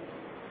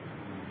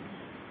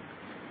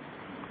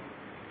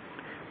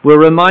 we're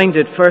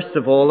reminded, first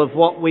of all, of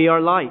what we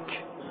are like.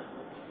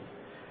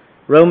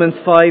 Romans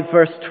 5,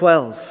 verse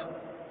 12.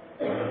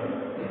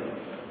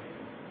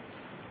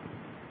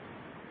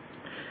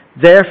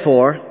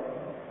 Therefore,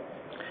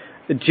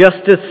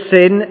 just as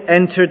sin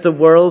entered the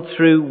world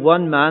through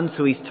one man,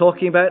 so he's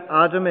talking about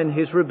Adam and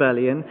his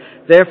rebellion.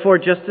 Therefore,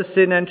 just as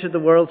sin entered the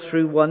world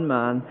through one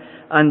man,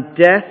 and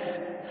death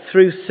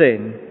through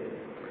sin,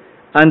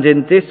 and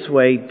in this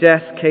way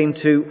death came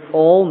to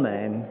all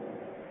men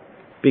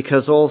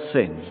because all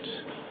sinned.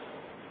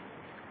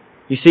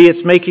 You see,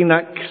 it's making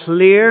that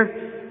clear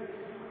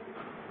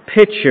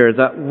picture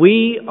that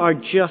we are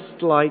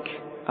just like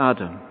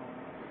Adam.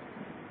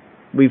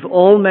 We've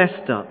all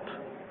messed up.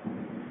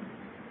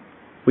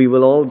 We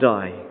will all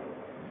die.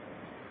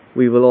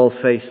 We will all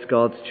face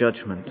God's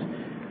judgment.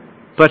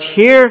 But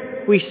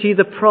here we see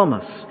the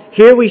promise.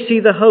 Here we see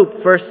the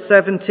hope. Verse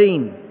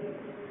 17.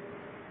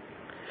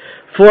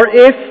 For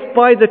if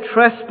by the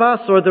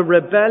trespass or the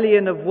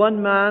rebellion of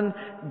one man,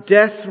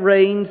 death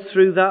reigns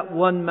through that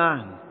one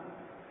man.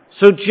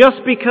 So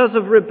just because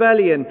of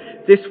rebellion,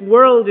 this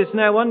world is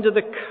now under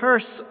the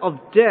curse of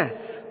death.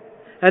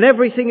 And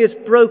everything is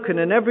broken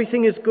and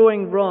everything is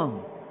going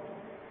wrong.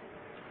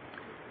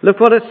 Look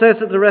what it says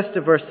at the rest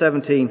of verse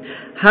 17.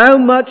 How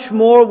much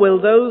more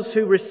will those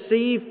who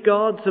receive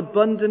God's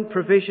abundant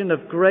provision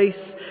of grace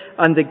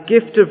and the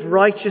gift of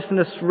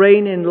righteousness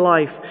reign in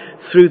life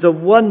through the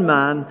one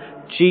man,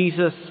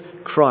 Jesus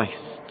Christ?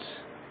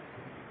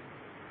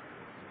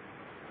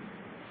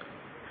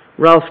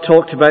 Ralph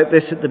talked about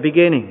this at the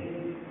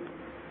beginning,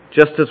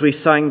 just as we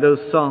sang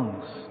those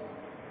songs.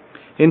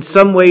 In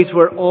some ways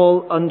we're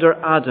all under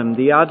Adam,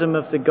 the Adam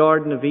of the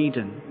Garden of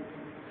Eden.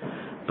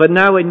 But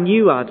now a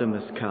new Adam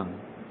has come,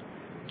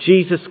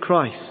 Jesus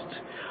Christ,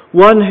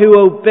 one who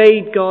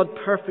obeyed God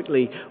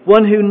perfectly,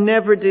 one who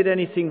never did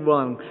anything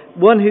wrong,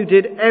 one who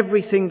did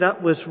everything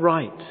that was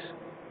right.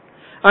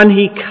 And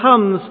he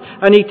comes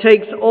and he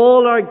takes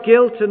all our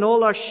guilt and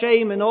all our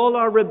shame and all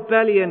our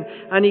rebellion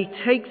and he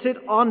takes it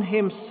on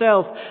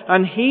himself,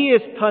 and he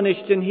is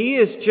punished and he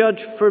is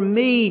judged for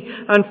me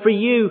and for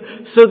you,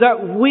 so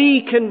that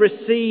we can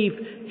receive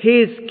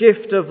his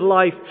gift of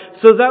life,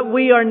 so that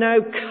we are now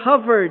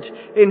covered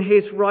in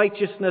his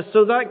righteousness,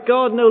 so that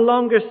God no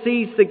longer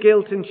sees the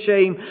guilt and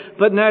shame,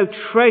 but now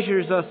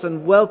treasures us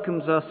and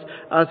welcomes us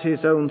as his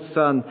own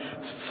son.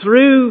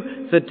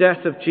 Through the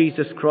death of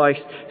Jesus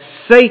Christ,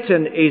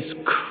 Satan is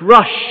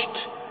crushed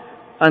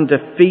and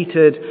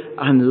defeated,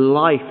 and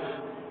life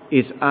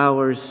is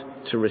ours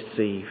to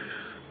receive.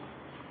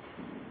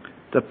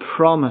 The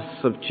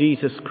promise of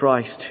Jesus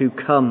Christ, who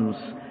comes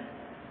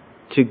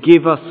to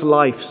give us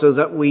life so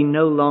that we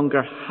no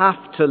longer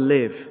have to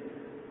live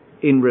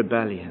in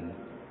rebellion.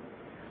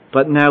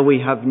 But now we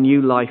have new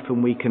life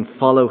and we can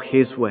follow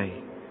his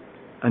way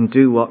and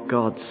do what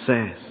God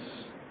says.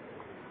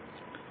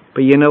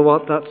 But you know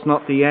what? That's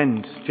not the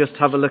end. Just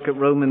have a look at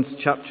Romans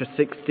chapter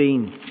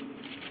 16.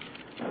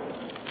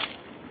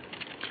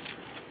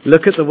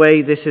 Look at the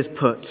way this is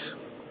put.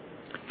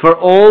 For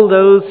all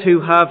those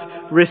who have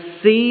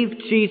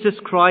received Jesus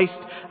Christ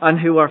and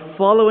who are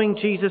following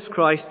Jesus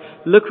Christ,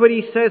 look what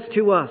he says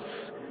to us.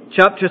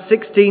 Chapter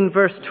 16,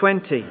 verse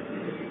 20.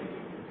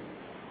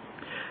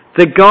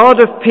 The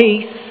God of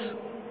peace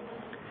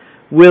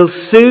will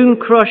soon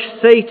crush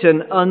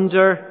Satan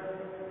under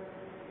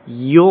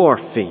your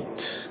feet.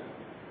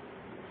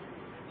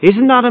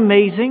 Isn't that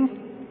amazing?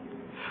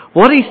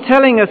 What he's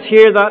telling us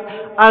here, that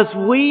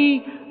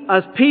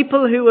as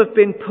people who have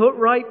been put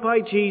right by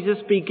Jesus,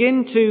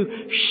 begin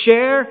to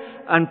share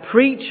and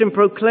preach and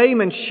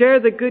proclaim and share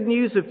the good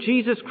news of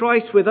Jesus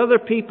Christ with other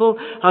people,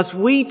 as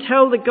we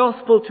tell the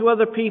gospel to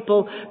other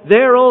people,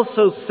 they're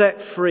also set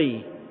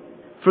free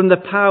from the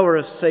power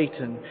of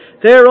Satan.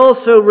 They're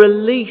also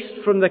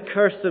released from the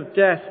curse of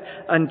death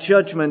and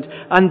judgment,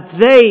 and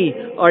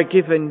they are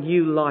given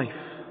new life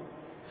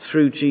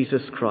through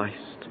Jesus Christ.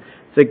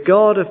 The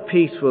God of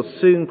peace will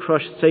soon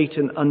crush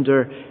Satan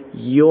under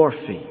your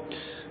feet.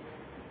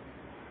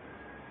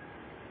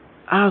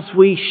 As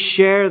we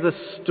share the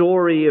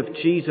story of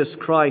Jesus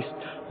Christ,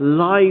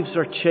 lives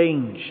are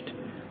changed,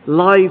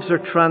 lives are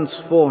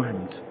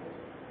transformed,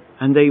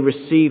 and they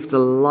receive the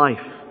life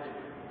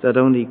that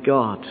only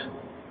God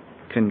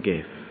can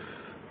give.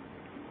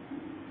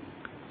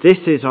 This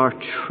is our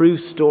true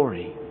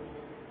story,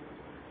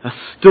 a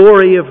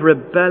story of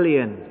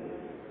rebellion,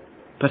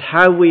 but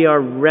how we are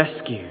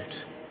rescued.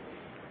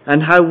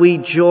 And how we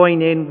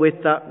join in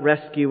with that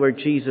rescuer,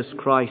 Jesus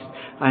Christ,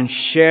 and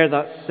share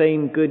that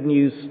same good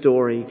news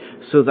story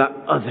so that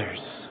others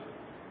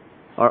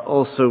are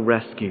also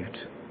rescued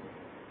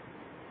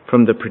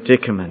from the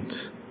predicament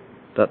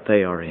that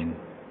they are in.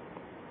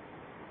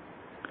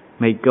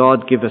 May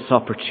God give us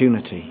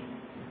opportunity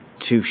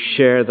to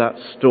share that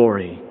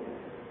story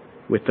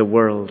with the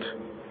world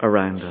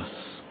around us.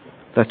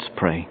 Let's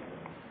pray.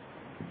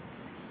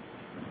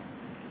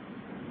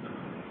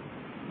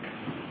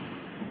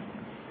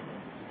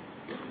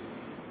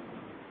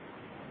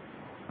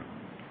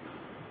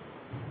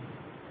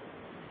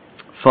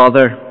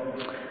 Father,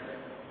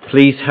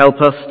 please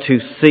help us to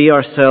see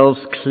ourselves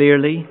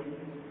clearly.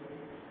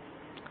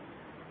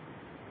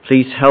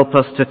 Please help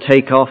us to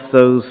take off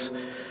those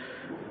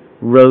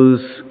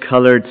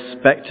rose-coloured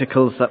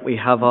spectacles that we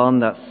have on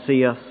that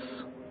see us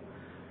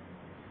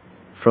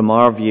from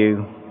our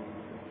view.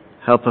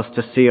 Help us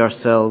to see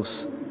ourselves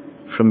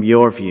from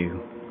your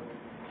view.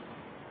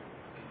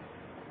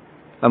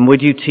 And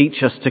would you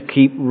teach us to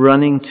keep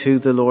running to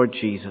the Lord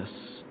Jesus,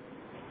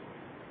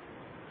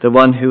 the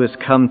one who has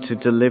come to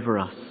deliver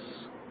us,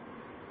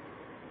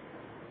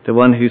 the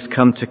one who's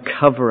come to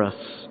cover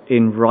us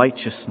in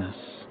righteousness,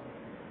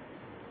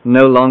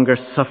 no longer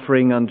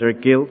suffering under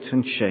guilt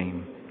and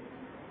shame,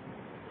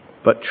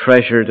 but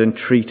treasured and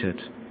treated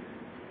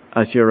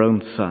as your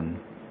own Son.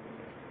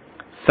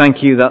 Thank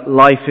you that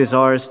life is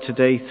ours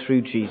today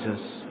through Jesus,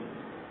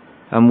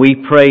 and we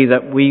pray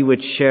that we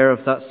would share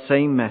of that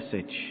same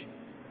message,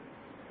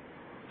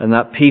 and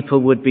that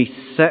people would be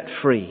set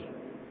free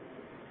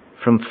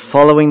from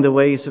following the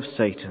ways of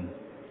Satan,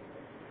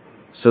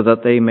 so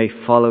that they may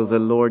follow the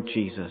Lord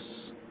Jesus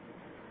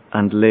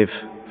and live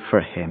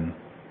for him.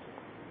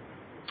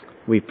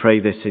 We pray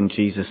this in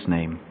Jesus'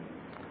 name.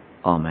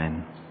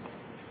 Amen.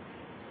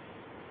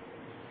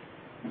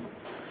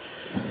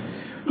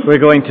 We're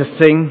going to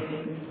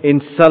sing in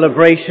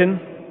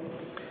celebration,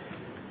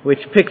 which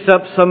picks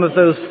up some of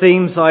those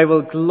themes. I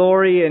will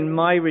glory in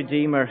my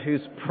Redeemer,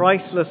 whose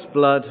priceless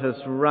blood has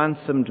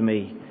ransomed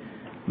me.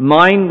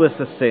 Mine was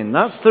the sin.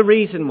 That's the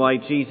reason why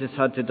Jesus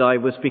had to die,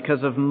 was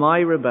because of my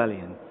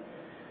rebellion.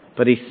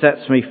 But he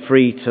sets me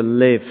free to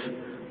live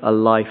a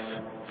life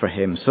for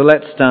him. So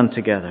let's stand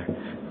together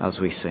as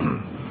we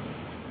sing.